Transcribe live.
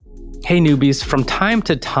Hey newbies, from time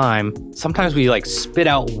to time, sometimes we spit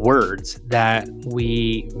out words that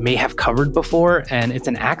we may have covered before and it's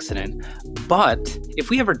an accident. But if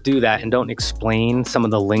we ever do that and don't explain some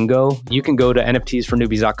of the lingo, you can go to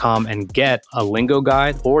nftsfornewbies.com and get a lingo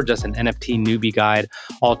guide or just an NFT newbie guide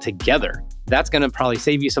altogether. That's going to probably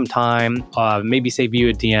save you some time, maybe save you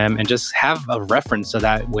a DM, and just have a reference so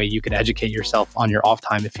that way you can educate yourself on your off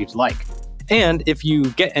time if you'd like. And if you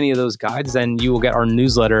get any of those guides, then you will get our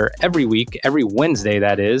newsletter every week, every Wednesday,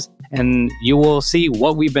 that is, and you will see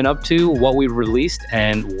what we've been up to, what we've released,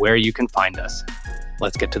 and where you can find us.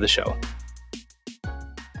 Let's get to the show.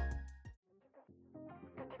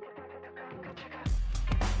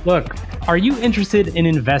 Look, are you interested in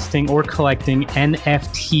investing or collecting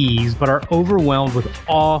NFTs, but are overwhelmed with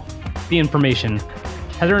all the information?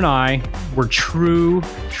 Heather and I, we're true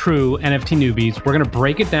NFT newbies. We're going to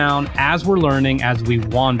break it down as we're learning, as we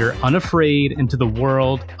wander unafraid into the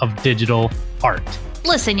world of digital art.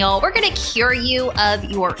 Listen, y'all, we're going to cure you of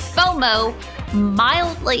your FOMO,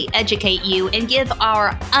 mildly educate you, and give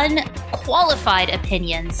our unqualified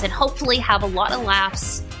opinions, and hopefully have a lot of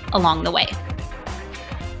laughs along the way.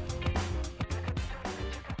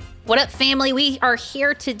 What up, family? We are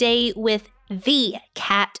here today with the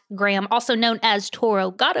Kat Graham, also known as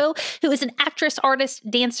Toro Gatto, who is an actress, artist,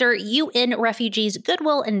 dancer, UN Refugees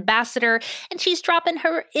Goodwill Ambassador, and she's dropping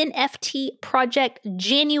her NFT project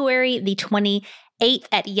January the 28th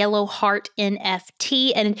at Yellow Heart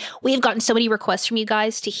NFT. And we've gotten so many requests from you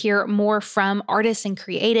guys to hear more from artists and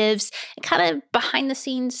creatives and kind of behind the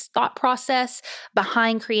scenes thought process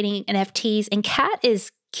behind creating NFTs. And Kat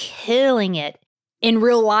is killing it. In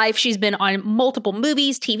real life, she's been on multiple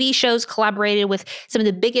movies, TV shows, collaborated with some of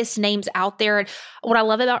the biggest names out there. And what I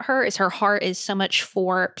love about her is her heart is so much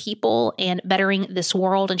for people and bettering this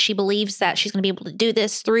world. And she believes that she's going to be able to do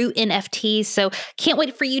this through NFTs. So can't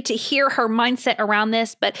wait for you to hear her mindset around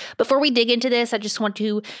this. But before we dig into this, I just want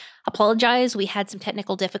to apologize. We had some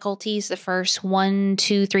technical difficulties the first 1,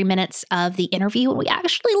 2, 3 minutes of the interview, and we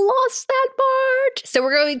actually lost that part. So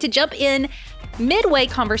we're going to jump in midway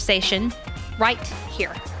conversation right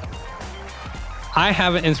here. I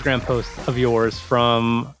have an Instagram post of yours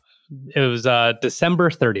from, it was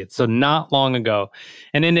December 30th, so not long ago.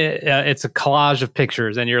 And in it, it's a collage of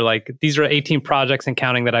pictures. And you're like, these are 18 projects and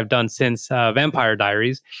counting that I've done since Vampire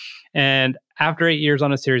Diaries. And after 8 years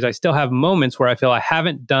on a series, I still have moments where I feel I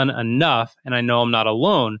haven't done enough, and I know I'm not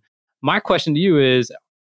alone. My question to you is,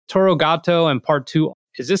 Toro Gatto and part 2,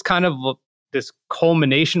 is this kind of this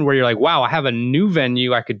culmination where you're like, wow, I have a new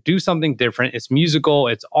venue. I could do something different. It's musical,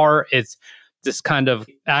 it's art, it's this kind of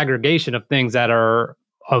aggregation of things that are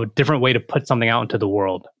a different way to put something out into the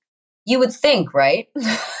world. You would think, right?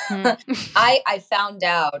 I found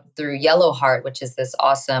out through Yellow Heart, which is this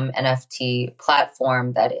awesome NFT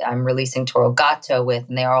platform that I'm releasing Toro Gatto with,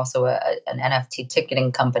 and they are also an NFT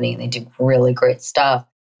ticketing company, and they do really great stuff.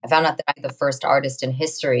 I found out that I'm the first artist in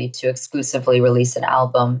history to exclusively release an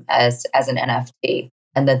album as an NFT,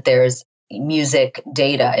 and that there's music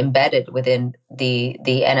data embedded within the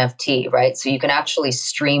NFT, right? So you can actually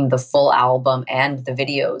stream the full album and the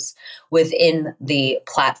videos within the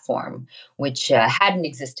platform, which hadn't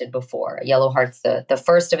existed before. Yellow Heart's the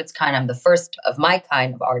first of its kind. I'm the first of my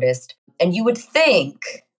kind of artist. And you would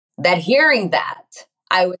think that hearing that,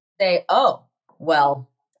 I would say, oh, well,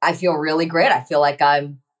 I feel really great. I feel like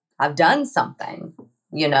I've done something,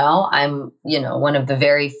 I'm, one of the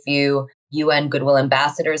very few UN Goodwill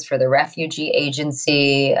Ambassadors for the Refugee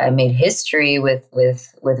Agency. I made history with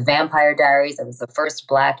Vampire Diaries. I was the first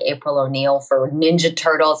Black April O'Neil for Ninja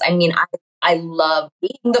Turtles. I mean, I love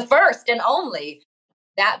being the first and only.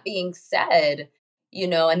 That being said,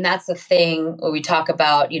 and that's the thing when we talk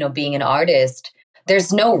about, being an artist,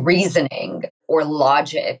 there's no reasoning or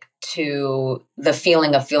logic to the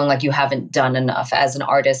feeling like you haven't done enough as an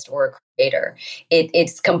artist or a creator.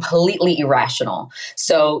 It's completely irrational.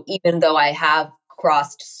 So even though I have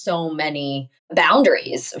crossed so many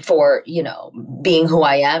boundaries for, being who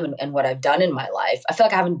I am and what I've done in my life, I feel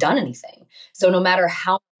like I haven't done anything. So no matter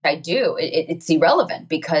how much I do, it's irrelevant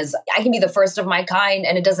because I can be the first of my kind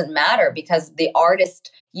and it doesn't matter because the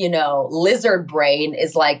artist, lizard brain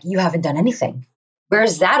is like, you haven't done anything.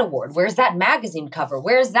 Where's that award? Where's that magazine cover?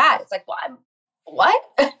 Where's that? It's like, well, what?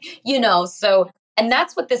 So, and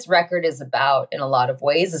that's what this record is about in a lot of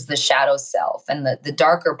ways, is the shadow self and the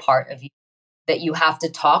darker part of you that you have to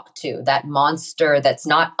talk to, that monster that's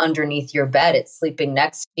not underneath your bed, it's sleeping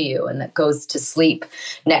next to you and that goes to sleep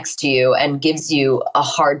next to you and gives you a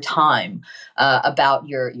hard time about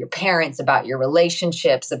your parents, about your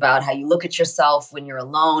relationships, about how you look at yourself when you're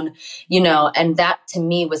alone, and that to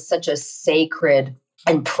me was such a sacred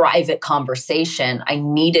and private conversation, I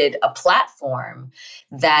needed a platform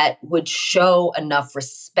that would show enough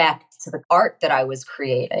respect to the art that I was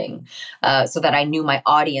creating, so that I knew my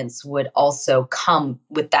audience would also come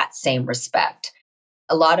with that same respect.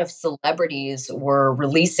 A lot of celebrities were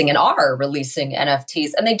releasing and are releasing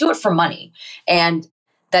NFTs, and they do it for money. And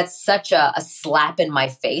that's such a slap in my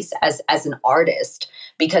face as an artist,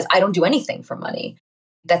 because I don't do anything for money.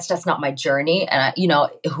 That's just not my journey. And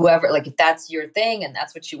whoever, like, if that's your thing and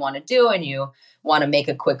that's what you want to do and you want to make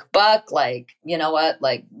a quick buck, like, you know what,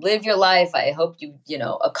 like, live your life. I hope you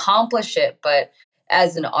accomplish it. But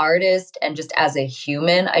as an artist and just as a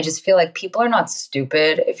human, I just feel like people are not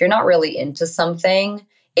stupid. If you're not really into something,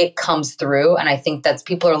 it comes through. And I think that's,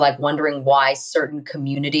 people are like wondering why certain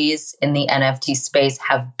communities in the NFT space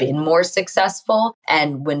have been more successful.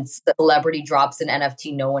 And when celebrity drops an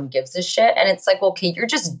NFT, no one gives a shit. And it's like, okay, you're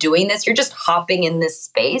just doing this. You're just hopping in this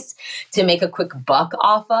space to make a quick buck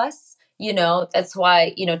off us. That's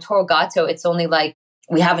why, Toro Gato, it's only like,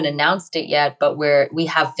 we haven't announced it yet, but we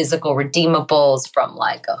have physical redeemables from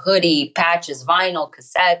like a hoodie, patches, vinyl,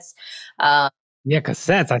 cassettes. Yeah,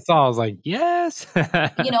 cassettes. I was like, yes.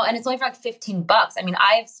 And it's only for like $15. I mean,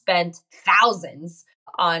 I've spent thousands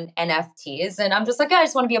on NFTs and I'm just like, I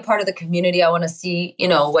just want to be a part of the community. I want to see,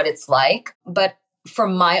 what it's like. But for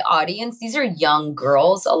my audience, these are young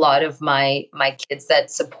girls. A lot of my kids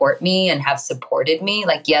that support me and have supported me,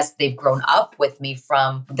 like, yes, they've grown up with me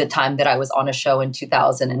from the time that I was on a show in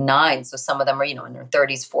 2009. So some of them are, in their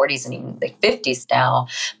 30s, 40s, and even like 50s now.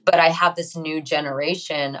 But I have this new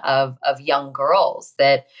generation of young girls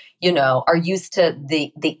that, are used to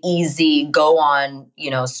the easy go on,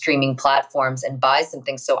 streaming platforms and buy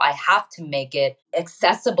something. So I have to make it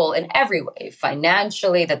accessible in every way,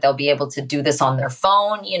 financially, that they'll be able to do this on their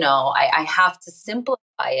phone. I have to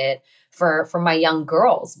simplify it for my young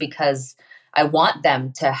girls because I want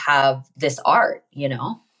them to have this art,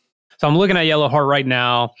 So I'm looking at Yellow Heart right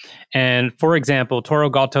now. And for example,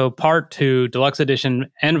 Toro Gato Part 2, Deluxe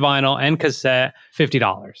Edition, and vinyl and cassette,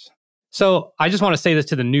 $50. So I just want to say this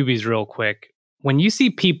to the newbies real quick. When you see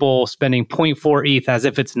people spending 0.4 ETH as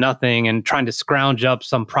if it's nothing and trying to scrounge up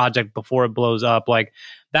some project before it blows up, like,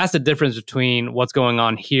 that's the difference between what's going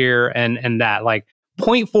on here and that. Like,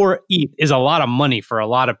 0.4 ETH is a lot of money for a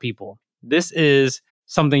lot of people. This is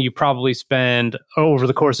something you probably spend over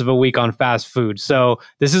the course of a week on fast food. So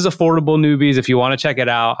this is affordable, newbies. If you want to check it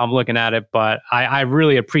out, I'm looking at it. But I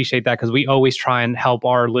really appreciate that because we always try and help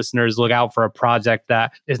our listeners look out for a project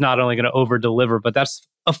that is not only going to over deliver, but that's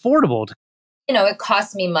affordable. It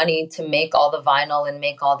costs me money to make all the vinyl and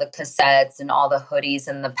make all the cassettes and all the hoodies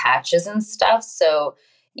and the patches and stuff. So,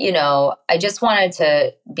 I just wanted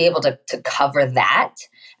to be able to cover that.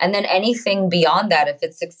 And then anything beyond that, if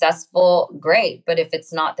it's successful, great. But if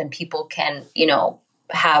it's not, then people can,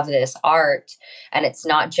 have this art. And it's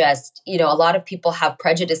not just, a lot of people have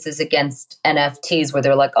prejudices against NFTs where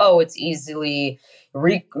they're like, oh, it's easily,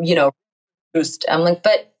 produced. I'm like,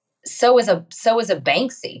 but so is a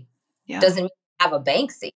Banksy. Yeah. Doesn't mean have a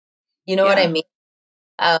Banksy. You know what I mean?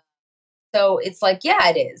 So it's like, yeah,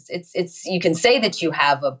 it is. It's you can say that you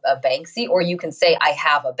have a Banksy, or you can say I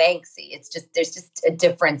have a Banksy. It's just, there's just a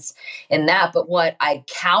difference in that. But what I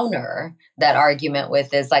counter that argument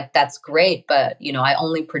with is like, that's great, but I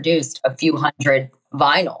only produced a few hundred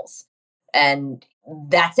vinyls and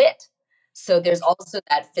that's it. So there's also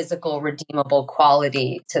that physical redeemable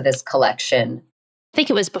quality to this collection. I think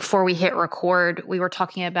it was before we hit record, we were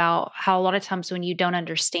talking about how a lot of times when you don't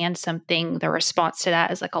understand something, the response to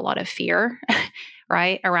that is like a lot of fear,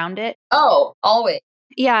 right, around it. Oh, always.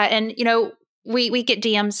 Yeah. And, we get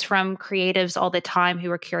DMs from creatives all the time who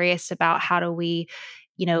are curious about how do we,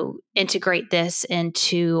 integrate this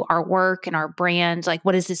into our work and our brand. Like,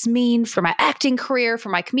 what does this mean for my acting career, for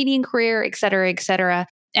my comedian career, et cetera, et cetera.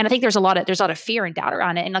 And I think there's a lot of fear and doubt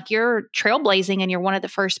around it. And like, you're trailblazing and you're one of the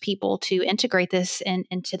first people to integrate this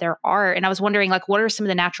into their art. And I was wondering, like, what are some of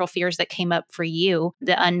the natural fears that came up for you,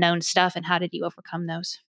 the unknown stuff, and how did you overcome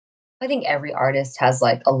those? I think every artist has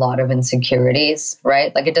like a lot of insecurities,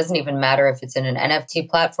 right? Like, it doesn't even matter if it's in an NFT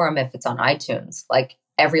platform, if it's on iTunes. Like,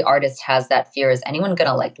 every artist has that fear. Is anyone going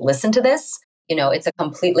to like listen to this? It's a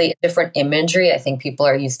completely different imagery. I think people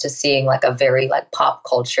are used to seeing like a very like pop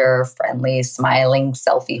culture friendly, smiling,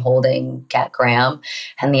 selfie holding Kat Graham.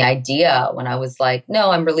 And the idea when I was like,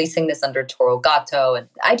 no, I'm releasing this under Toro Gato. And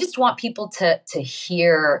I just want people to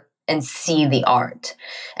hear and see the art.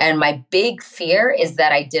 And my big fear is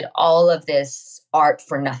that I did all of this art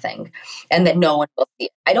for nothing and that no one will see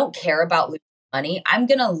it. I don't care about losing money. I'm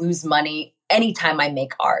going to lose money anytime I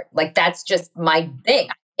make art. Like, that's just my thing.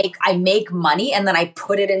 I make money and then I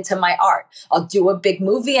put it into my art. I'll do a big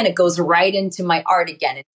movie and it goes right into my art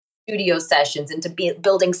again. Into studio sessions, into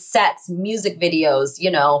building sets, music videos,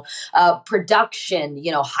 production,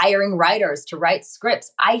 hiring writers to write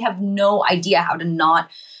scripts. I have no idea how to not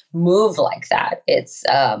move like that. It's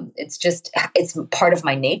part of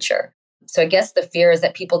my nature. So I guess the fear is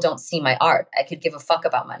that people don't see my art. I could give a fuck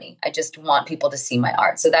about money. I just want people to see my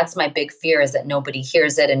art. So that's my big fear, is that nobody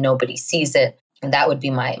hears it and nobody sees it. And that would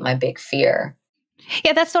be my big fear.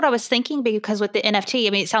 Yeah, that's what I was thinking, because with the NFT,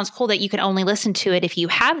 I mean, it sounds cool that you can only listen to it if you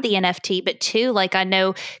have the NFT, but too, like, I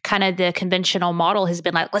know kind of the conventional model has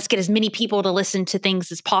been like, let's get as many people to listen to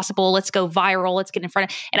things as possible. Let's go viral. Let's get in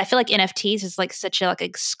front of, and I feel like NFTs is like such a like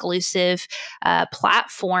exclusive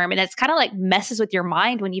platform. And it's kind of like messes with your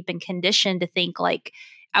mind when you've been conditioned to think like,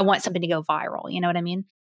 I want something to go viral. You know what I mean?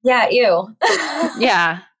 Yeah, ew.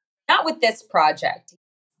 Yeah. Not with this project.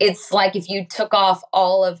 It's like if you took off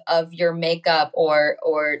all of your makeup, or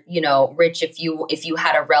Rich, if you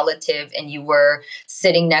had a relative and you were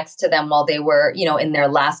sitting next to them while they were, in their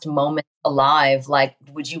last moment alive, like,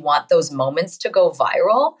 would you want those moments to go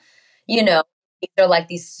viral? They're like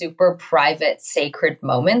these super private, sacred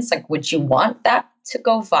moments. Like, would you want that to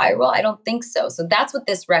go viral? I don't think so. So that's what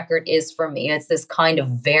this record is for me. It's this kind of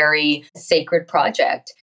very sacred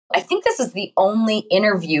project. I think this is the only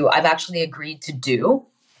interview I've actually agreed to do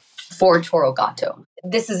for Toro Gato.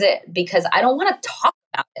 This is it, because I don't want to talk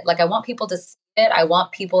about it. Like, I want people to see it. I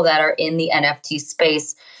want people that are in the NFT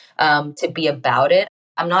space to be about it.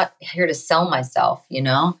 I'm not here to sell myself,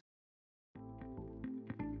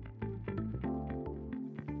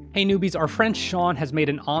 Hey newbies, our friend Sean has made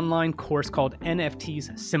an online course called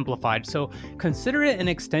NFTs Simplified, so consider it an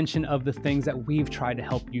extension of the things that we've tried to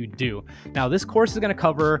help you do. Now, this course is going to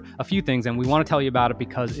cover a few things, and we want to tell you about it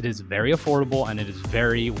because it is very affordable and it is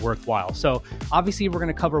very worthwhile. So obviously, we're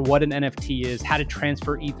going to cover what an NFT is, how to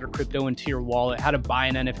transfer Ether crypto into your wallet, how to buy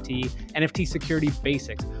an NFT, NFT security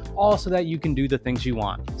basics, all so that you can do the things you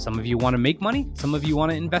want. Some of you want to make money, some of you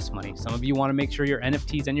want to invest money, some of you want to make sure your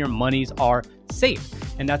NFTs and your monies are safe.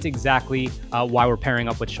 And that's exactly why we're pairing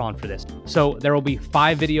up with Sean for this. So there will be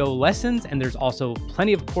 5 video lessons, and there's also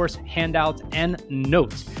plenty of course handouts and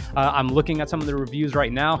notes. I'm looking at some of the reviews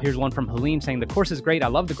right now. Here's one from Helene saying, the course is great. I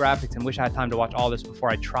love the graphics and wish I had time to watch all this before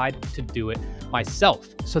I tried to do it myself.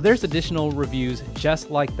 So there's additional reviews just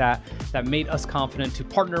like that made us confident to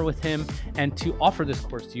partner with him and to offer this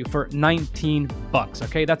course to you for $19.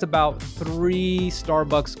 Okay, that's about 3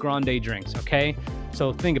 Starbucks Grande drinks. Okay.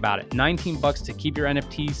 So think about it, $19 to keep your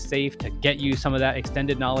NFTs safe, to get you some of that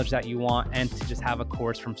extended knowledge that you want, and to just have a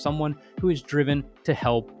course from someone who is driven to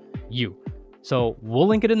help you. So we'll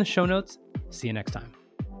link it in the show notes. See you next time.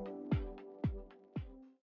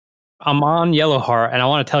 I'm on Yellowheart, and I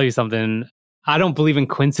want to tell you something. I don't believe in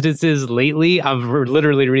coincidences lately. I'm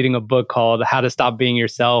literally reading a book called How to Stop Being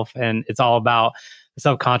Yourself, and it's all about the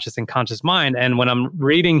subconscious and conscious mind. And when I'm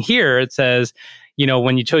reading here, it says,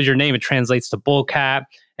 when you chose your name, it translates to Bullcat,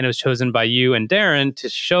 and it was chosen by you and Darren to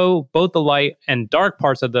show both the light and dark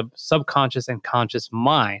parts of the subconscious and conscious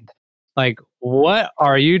mind. Like, what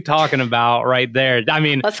are you talking about right there? I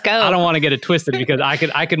mean, let's go. I don't want to get it twisted because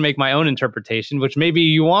I could make my own interpretation, which maybe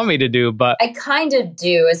you want me to do, but I kind of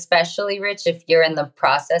do, especially, Rich, if you're in the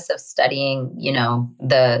process of studying,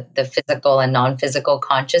 the physical and non-physical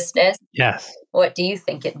consciousness. Yes. What do you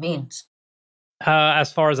think it means?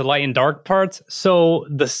 As far as the light and dark parts, so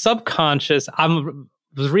the subconscious,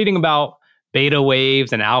 was reading about beta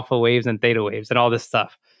waves and alpha waves and theta waves and all this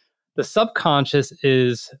stuff. The subconscious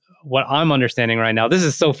is what I'm understanding right now. This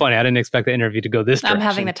is so funny. I didn't expect the interview to go this direction. I'm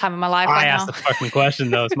having the time of my life I right now. asked the fucking question,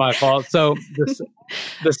 though. It's my fault. So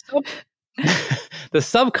the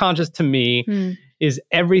subconscious to me is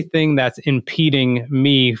everything that's impeding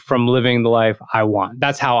me from living the life I want.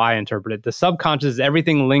 That's how I interpret it. The subconscious is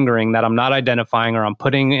everything lingering that I'm not identifying, or I'm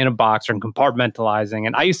putting in a box, or compartmentalizing.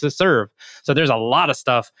 And I used to serve. So there's a lot of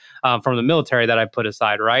stuff from the military that I put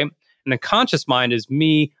aside, right? And the conscious mind is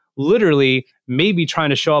me literally maybe trying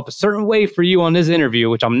to show up a certain way for you on this interview,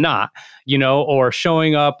 which I'm not, or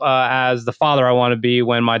showing up as the father I want to be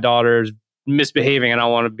when my daughter's misbehaving and I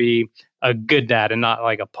want to be a good dad and not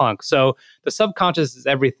like a punk. So the subconscious is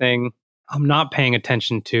everything I'm not paying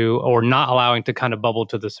attention to or not allowing to kind of bubble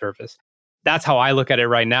to the surface. That's how I look at it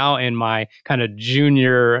right now in my kind of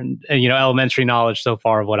junior, elementary knowledge so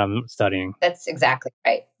far of what I'm studying. That's exactly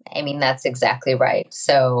right. I mean, that's exactly right.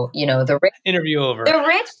 So, the rich interview over. The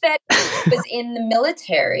Rich that was in the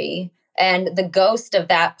military, and the ghost of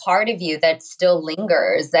that part of you that still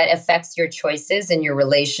lingers, that affects your choices and your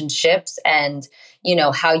relationships and,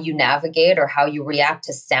 how you navigate or how you react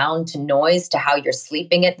to sound, to noise, to how you're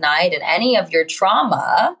sleeping at night, and any of your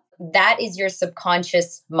trauma, that is your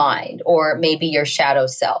subconscious mind or maybe your shadow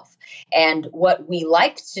self. And what we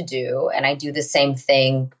like to do, and I do the same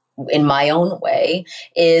thing in my own way,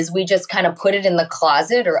 is we just kind of put it in the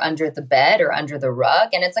closet or under the bed or under the rug.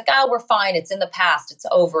 And it's like, oh, we're fine. It's in the past. It's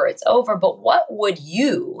over. It's over. But what would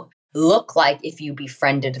you look like if you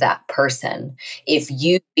befriended that person? If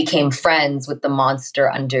you became friends with the monster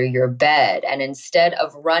under your bed, and instead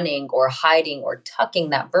of running or hiding or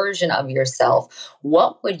tucking that version of yourself,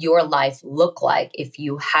 what would your life look like if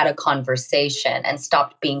you had a conversation and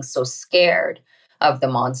stopped being so scared of the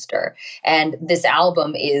monster? And this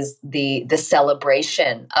album is the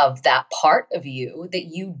celebration of that part of you that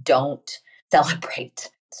you don't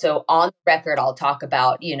celebrate. So on the record, I'll talk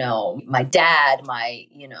about, my dad,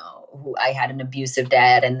 who I had an abusive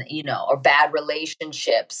dad, and, or bad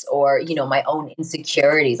relationships, or, my own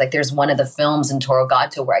insecurities. Like there's one of the films in Toro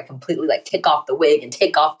Gato where I completely take off the wig and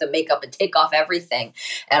take off the makeup and take off everything.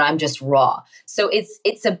 And I'm just raw. So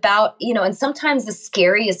it's about, and sometimes the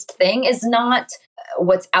scariest thing is not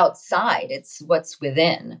what's outside, it's what's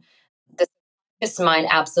within. This mind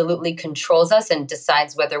absolutely controls us and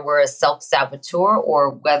decides whether we're a self-saboteur or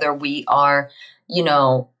whether we are,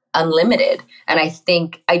 unlimited. And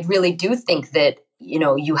I really do think that,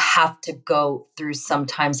 you have to go through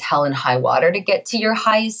sometimes hell and high water to get to your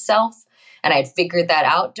highest self. And I'd figured that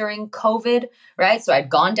out during COVID, right? So I'd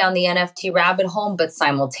gone down the NFT rabbit hole, but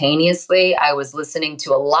simultaneously I was listening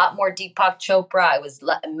to a lot more Deepak Chopra. I was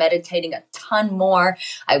meditating a ton more.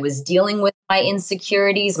 I was dealing with my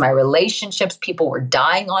insecurities, my relationships. People were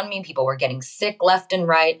dying on me. People were getting sick left and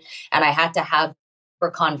right. And I had to have a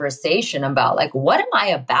conversation about what am I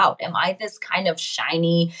about? Am I this kind of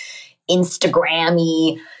shiny,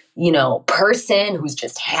 Instagrammy, person who's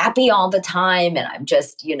just happy all the time, and I'm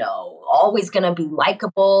just, always going to be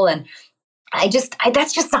likable, and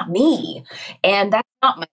that's just not me, and that's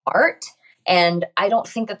not my art, and I don't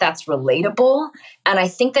think that that's relatable. And I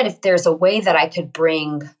think that if there's a way that I could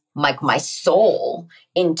bring my soul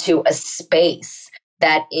into a space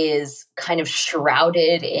that is kind of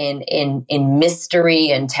shrouded in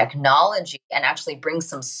mystery and technology, and actually bring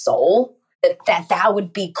some soul, that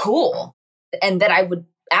would be cool, and that I would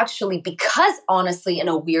actually, because honestly, in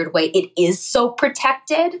a weird way, it is so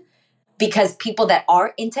protected, because people that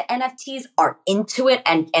are into NFTs are into it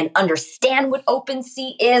and understand what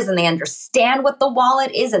OpenSea is, and they understand what the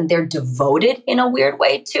wallet is, and they're devoted in a weird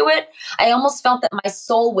way to it. I almost felt that my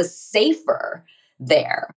soul was safer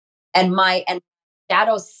there, and my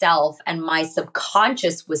shadow self and my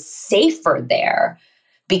subconscious was safer there,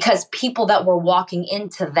 because people that were walking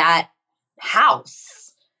into that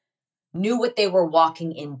house knew what they were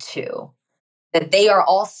walking into, that they are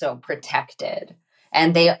also protected,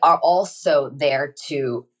 and they are also there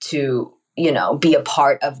to be a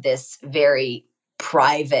part of this very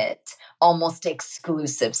private, almost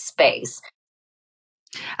exclusive space.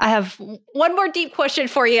 I have one more deep question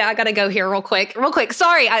for you. I got to go here real quick.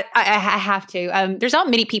 Sorry, I have to. There's not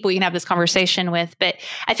many people you can have this conversation with, but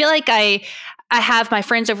I feel like I have my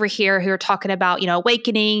friends over here who are talking about,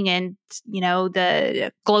 awakening and,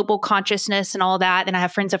 the global consciousness and all that. And I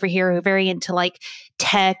have friends over here who are very into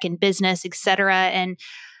tech and business, et cetera. And,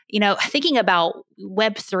 thinking about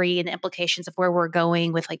Web3 and the implications of where we're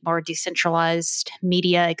going with more decentralized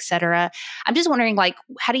media, et cetera. I'm just wondering,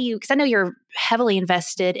 how do you, because I know you're heavily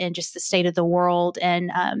invested in just the state of the world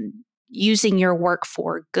and using your work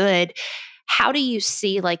for good. How do you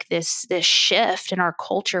see this shift in our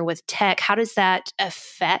culture with tech? How does that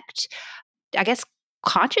affect, I guess,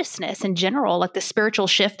 consciousness in general, the spiritual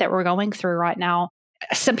shift that we're going through right now?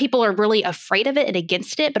 Some people are really afraid of it and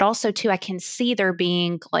against it, but also too, I can see there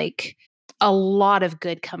being a lot of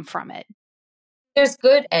good come from it. There's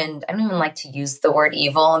good, and I don't even like to use the word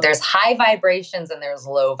evil. There's high vibrations and there's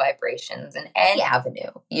low vibrations in any avenue,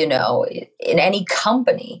 in any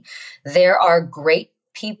company. There are great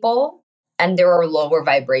people and there are lower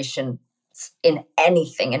vibration in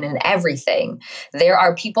anything and in everything. There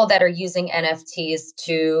are people that are using NFTs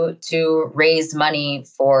to raise money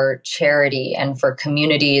for charity and for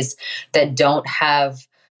communities that don't have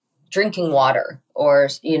drinking water or,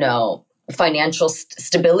 financial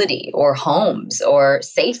stability or homes or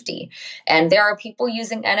safety. And there are people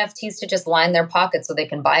using NFTs to just line their pockets so they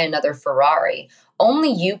can buy another Ferrari. Only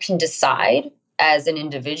you can decide as an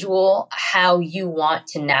individual how you want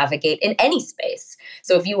to navigate in any space.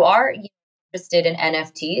 So if you are interested in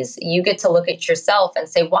NFTs, you get to look at yourself and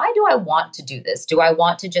say, why do I want to do this? Do I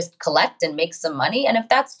want to just collect and make some money? And if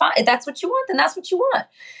that's fine, if that's what you want, then that's what you want.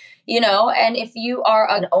 And if you are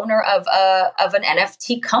an owner of an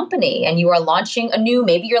NFT company and you are launching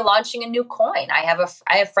maybe you're launching a new coin. I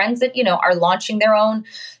have friends that, are launching their own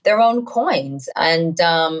coins. And,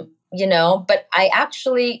 but I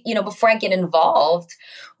actually, before I get involved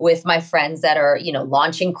with my friends that are,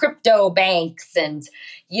 launching crypto banks and,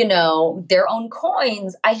 their own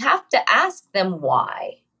coins, I have to ask them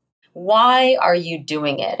why. Why are you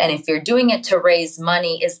doing it? And if you're doing it to raise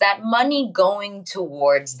money, is that money going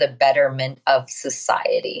towards the betterment of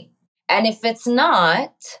society? And if it's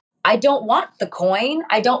not, I don't want the coin.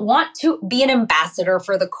 I don't want to be an ambassador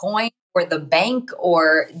for the coin or the bank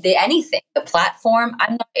or anything, the platform.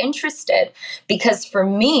 I'm not interested, because for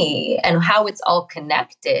me and how it's all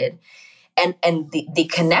connected, and the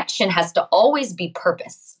connection has to always be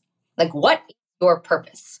purpose. Like, what is your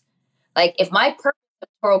purpose? Like, if my purpose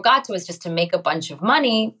Toro Gato is just to make a bunch of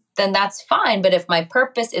money, then that's fine. But if my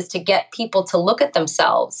purpose is to get people to look at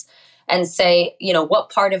themselves and say,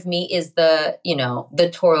 what part of me is the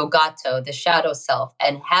Toro Gato, the shadow self,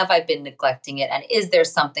 and have I been neglecting it? And is there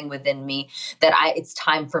something within me that it's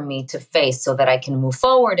time for me to face so that I can move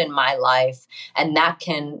forward in my life and that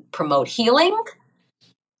can promote healing?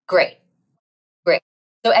 Great.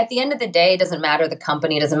 So at the end of the day, it doesn't matter the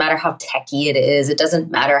company, it doesn't matter how techy it is, it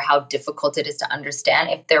doesn't matter how difficult it is to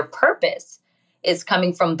understand. If their purpose is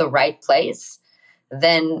coming from the right place,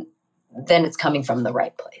 then it's coming from the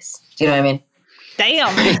right place. Do you know what I mean?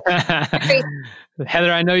 Damn.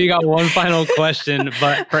 Heather, I know you got one final question,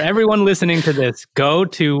 but for everyone listening to this, go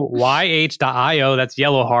to YH.io, that's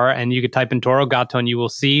Yellow Heart, and you could type in Toro Gato and you will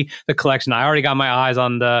see the collection. I already got my eyes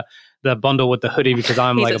on the bundle with the hoodie because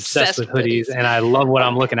I'm like obsessed with hoodies and I love what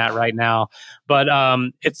I'm looking at right now. But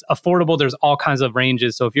it's affordable. There's all kinds of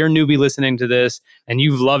ranges. So if you're a newbie listening to this and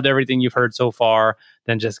you've loved everything you've heard so far,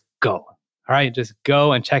 then just go. All right, just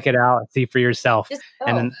go and check it out and see for yourself.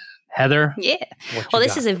 And then Heather? Yeah. Well,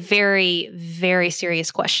 this is a very, very serious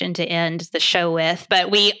question to end the show with, but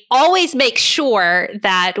we always make sure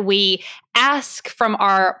that we ask from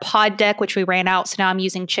our pod deck, which we ran out. So now I'm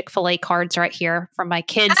using Chick-fil-A cards right here from my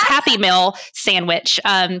kids' Happy Meal sandwich.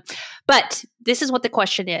 But this is what the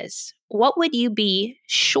question is. What would you be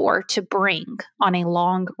sure to bring on a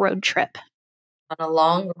long road trip? On a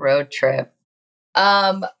long road trip?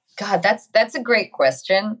 God, that's a great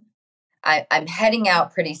question. I'm heading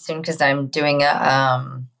out pretty soon because I'm doing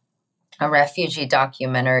a refugee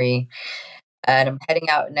documentary, and I'm heading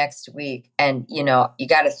out next week. And you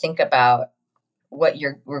got to think about what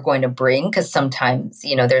we're going to bring, because sometimes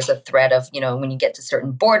there's a threat of when you get to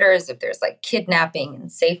certain borders, if there's like kidnapping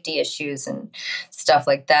and safety issues and stuff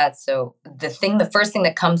like that. So the first thing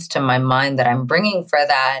that comes to my mind that I'm bringing for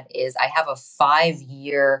that is I have a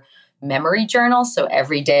 5-year memory journal. So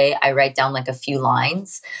every day I write down like a few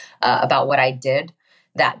lines about what I did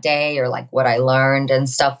that day or like what I learned and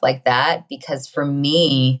stuff like that. Because for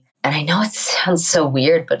me, and I know it sounds so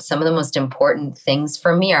weird, but some of the most important things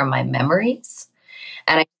for me are my memories.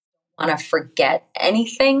 And I don't want to forget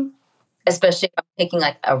anything, especially if I'm taking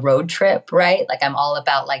like a road trip, right? Like I'm all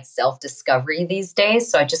about like self-discovery these days.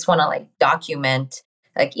 So I just want to like document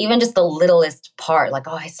like even just the littlest part, like,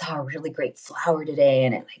 oh, I saw a really great flower today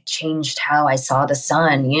and it like changed how I saw the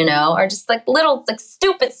sun, or just like little like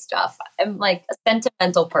stupid stuff. I'm like a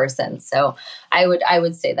sentimental person. So I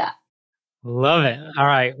would say that. Love it. All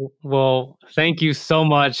right. Well, thank you so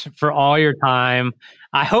much for all your time.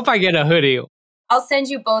 I hope I get a hoodie. I'll send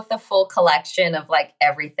you both a full collection of like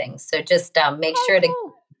everything. So just make sure to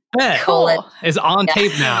cool. It's on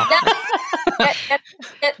tape now.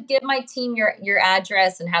 Get my team your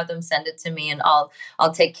address and have them send it to me, and I'll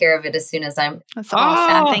take care of it as soon as I'm. That's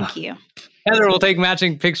awesome. Thank you. Heather will take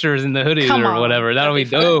matching pictures in the hoodies or whatever. That'll be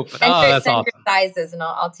dope. That's awesome. Your sizes, and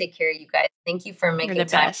I'll take care of you guys. Thank you for making You're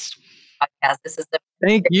the time. Best. Podcast. This is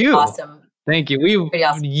Thank you. Awesome. Thank you. We've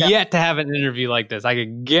yet to have an interview like this. I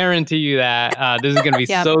can guarantee you that this is going to be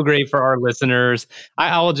so great for our listeners.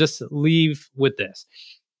 I will just leave with this.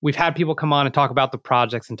 We've had people come on and talk about the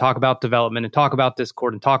projects and talk about development and talk about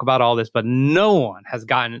Discord and talk about all this, but no one has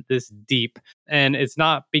gotten this deep. And it's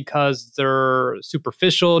not because they're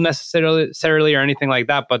superficial necessarily or anything like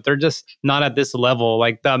that, but they're just not at this level.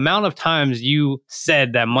 Like the amount of times you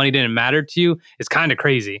said that money didn't matter to you is kind of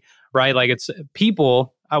crazy, right? Like it's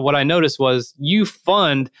people, what I noticed was you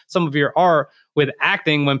fund some of your art with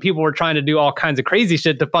acting when people were trying to do all kinds of crazy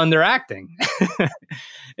shit to fund their acting.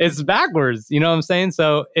 It's backwards, you know what I'm saying?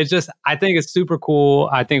 So it's just, I think it's super cool.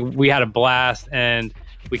 I think we had a blast and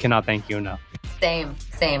we cannot thank you enough. Same.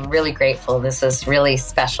 Really grateful. This is really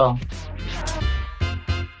special.